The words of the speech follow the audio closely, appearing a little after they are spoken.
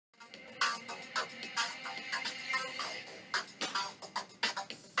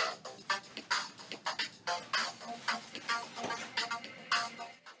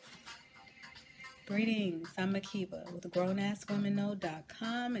I'm Makiba with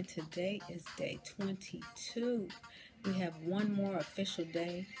grownasswomenknow.com, and today is day 22. We have one more official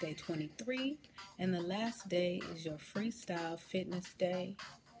day, day 23, and the last day is your freestyle fitness day,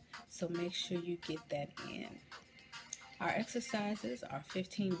 so make sure you get that in. Our exercises are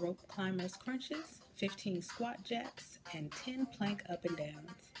 15 rope climbers crunches, 15 squat jacks, and 10 plank up and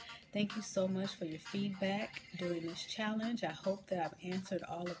downs. Thank you so much for your feedback during this challenge. I hope that I've answered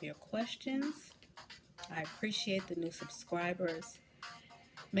all of your questions. I appreciate the new subscribers.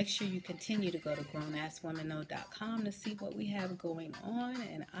 Make sure you continue to go to grownasswomenknow.com to see what we have going on,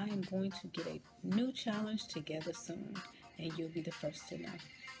 and I am going to get a new challenge together soon, and you'll be the first to know.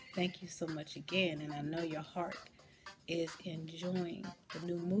 Thank you so much again, and I know your heart is enjoying the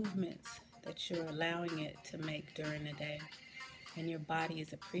new movements that you're allowing it to make during the day, and your body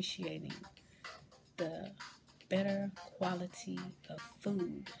is appreciating the better quality of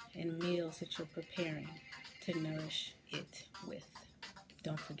food and meals that you're preparing to nourish it with.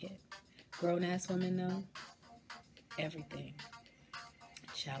 Don't forget, grown ass women know everything.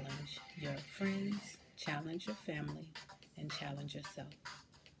 Challenge your friends, challenge your family, and challenge yourself.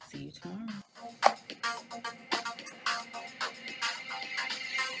 See you tomorrow.